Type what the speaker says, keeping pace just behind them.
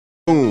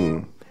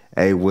Boom!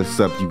 Hey, what's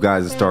up, you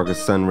guys? It's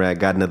Darkest Sun Rack.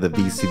 Got another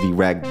VCV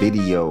Rack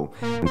video,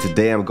 and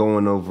today I'm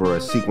going over a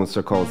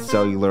sequencer called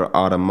Cellular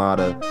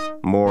Automata.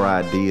 More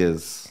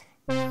ideas.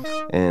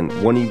 And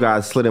one of you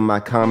guys slid in my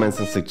comments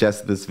and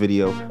suggested this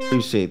video.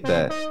 Appreciate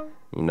that.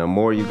 You know,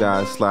 more of you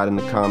guys slide in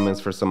the comments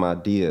for some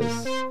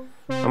ideas.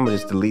 I'm gonna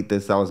just delete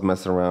this. I was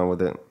messing around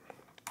with it.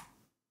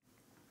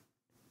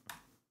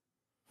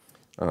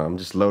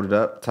 Just load it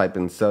up. Type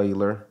in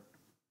Cellular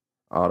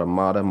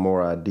Automata.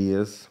 More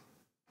ideas.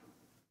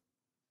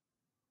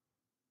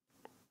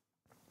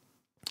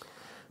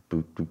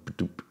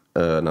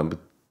 And I'm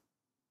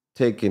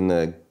taking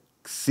the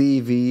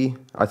CV.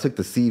 I took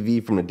the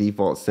CV from the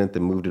default synth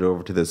and moved it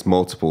over to this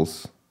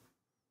multiples.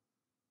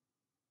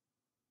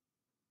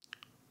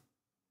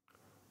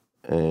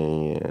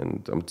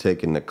 And I'm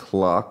taking the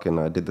clock, and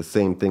I did the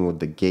same thing with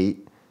the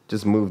gate.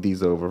 Just move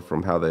these over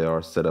from how they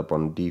are set up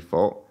on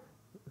default.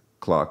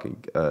 Clock,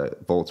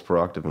 volts per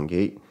octave and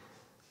gate.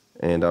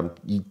 And I'm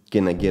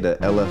gonna get a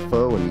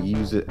LFO and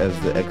use it as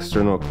the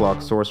external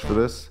clock source for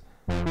this.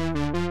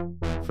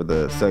 For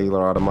the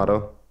cellular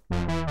automata.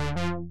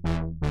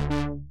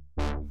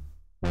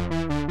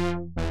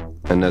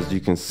 And as you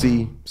can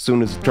see, as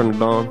soon as you turn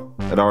it on,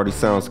 it already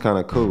sounds kind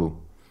of cool.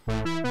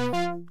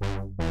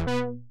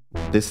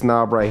 This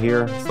knob right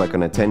here, it's like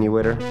an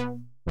attenuator.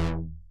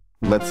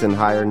 Lets in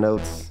higher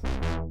notes.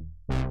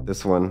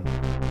 This one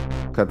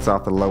cuts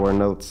off the lower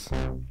notes.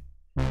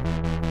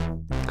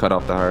 Cut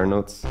off the higher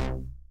notes.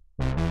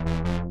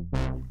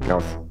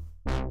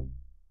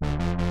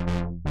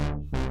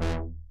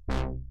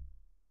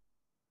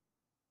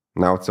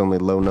 Now it's only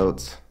low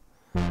notes.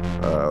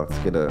 Let's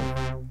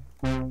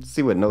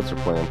see what notes are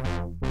playing.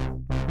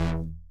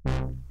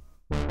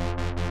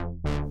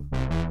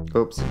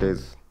 Oopsie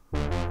days.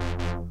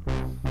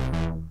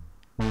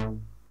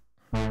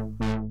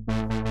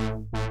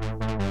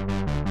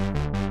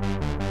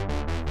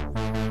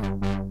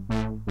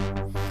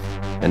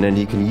 And then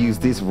you can use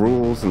these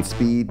rules and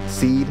seed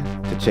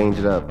to change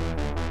it up.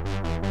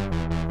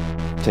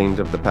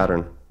 Change up the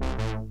pattern.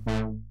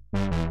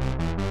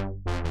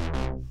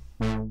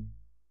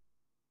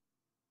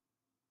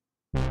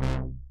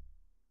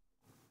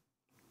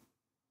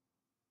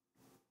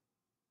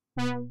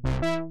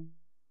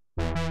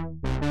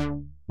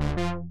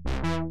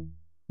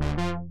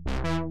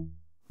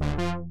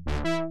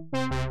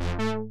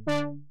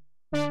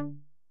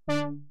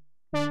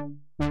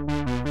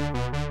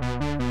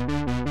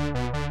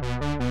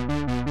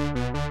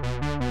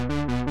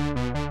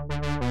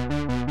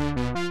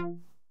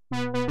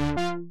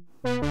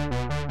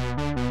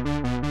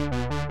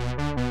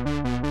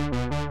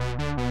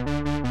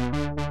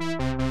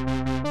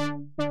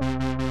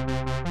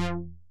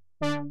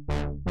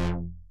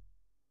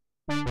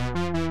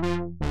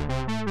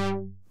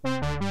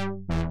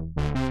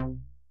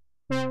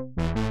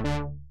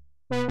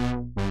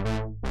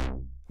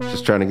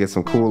 Just trying to get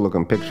some cool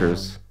looking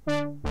pictures.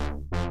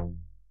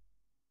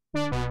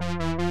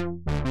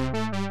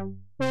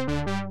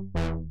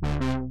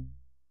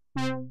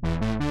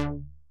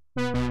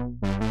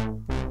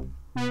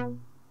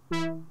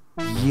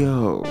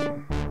 Yo,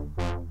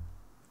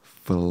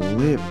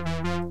 Flip,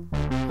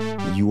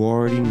 you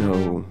already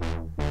know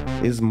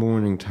it's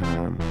morning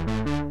time.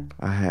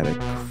 I had a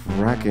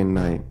cracking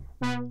night,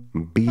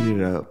 beat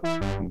it up,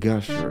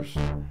 gushers.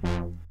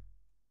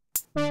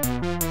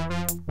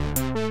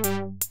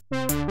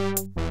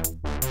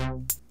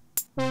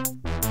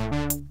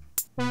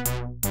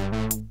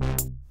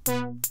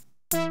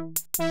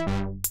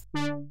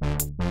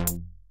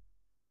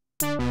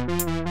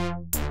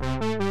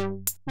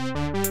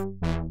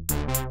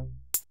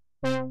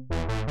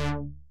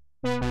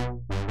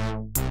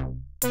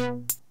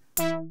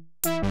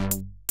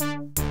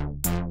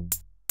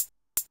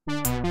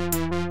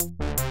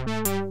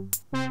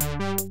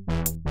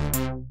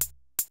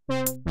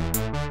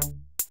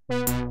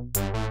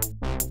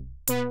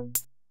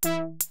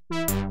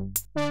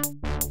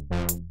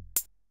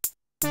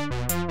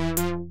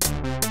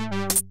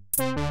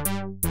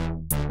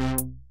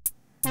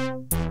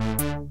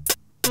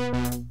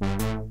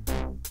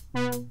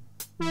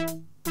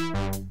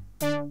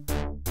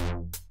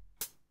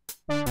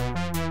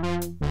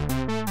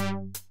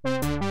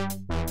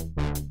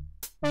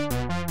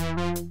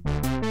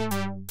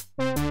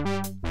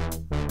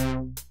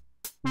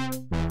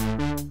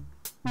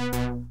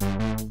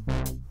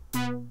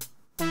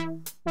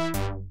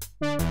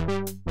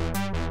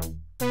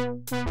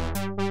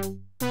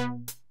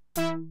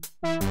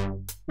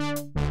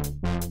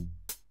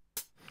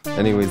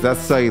 Anyways, that's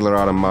Cellular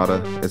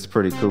Automata. It's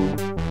pretty cool.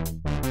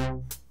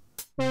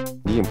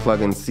 You can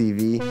plug in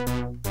CV.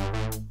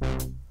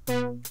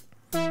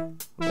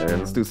 Alright,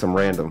 let's do some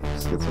random.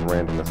 Let's get some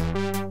randomness.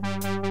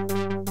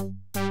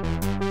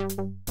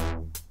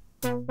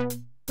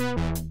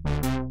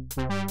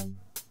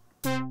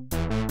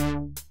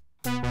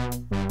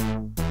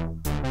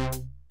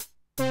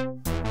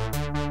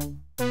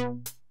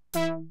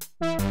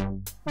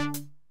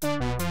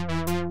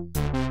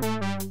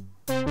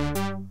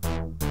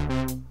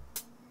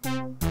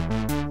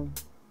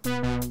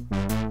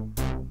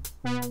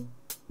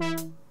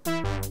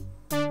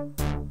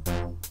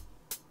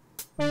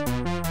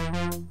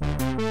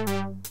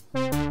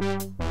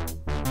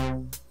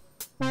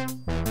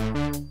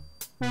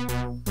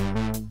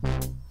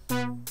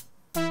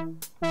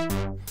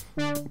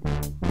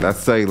 That's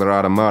cellular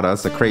automata.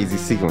 That's a crazy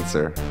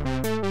sequencer.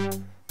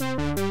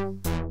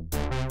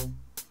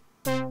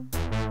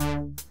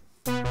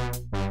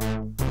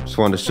 Just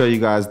wanted to show you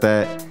guys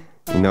that,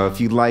 you know,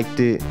 if you liked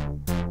it,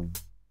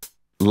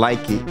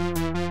 like it.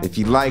 If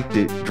you liked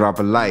it, drop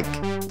a like.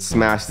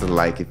 Smash the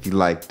like if you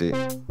liked it.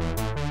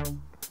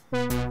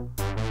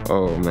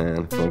 Oh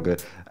man, feeling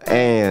good.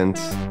 And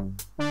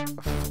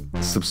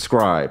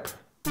subscribe.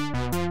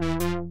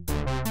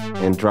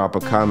 And drop a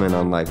comment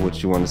on like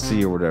what you want to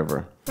see or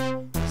whatever.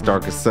 It's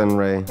Darkest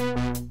Sunray.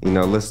 You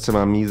know, listen to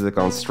my music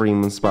on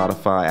streaming,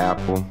 Spotify,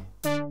 Apple.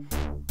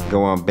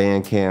 Go on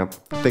Bandcamp.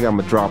 I think I'm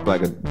gonna drop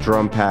like a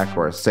drum pack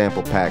or a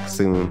sample pack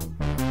soon.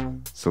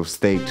 So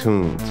stay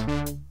tuned.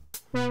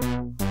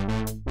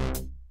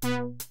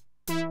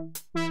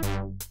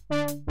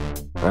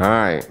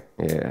 Alright,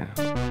 yeah.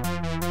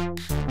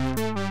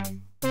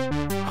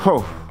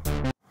 Oh,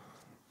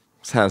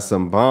 let's have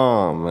some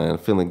bomb, man.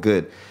 Feeling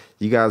good.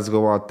 You guys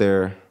go out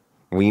there.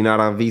 When you're not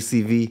on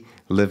VCV,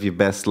 live your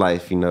best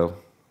life, you know.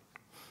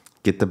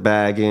 Get the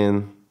bag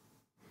in.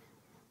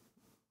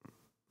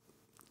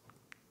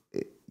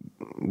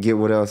 Get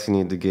what else you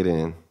need to get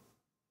in.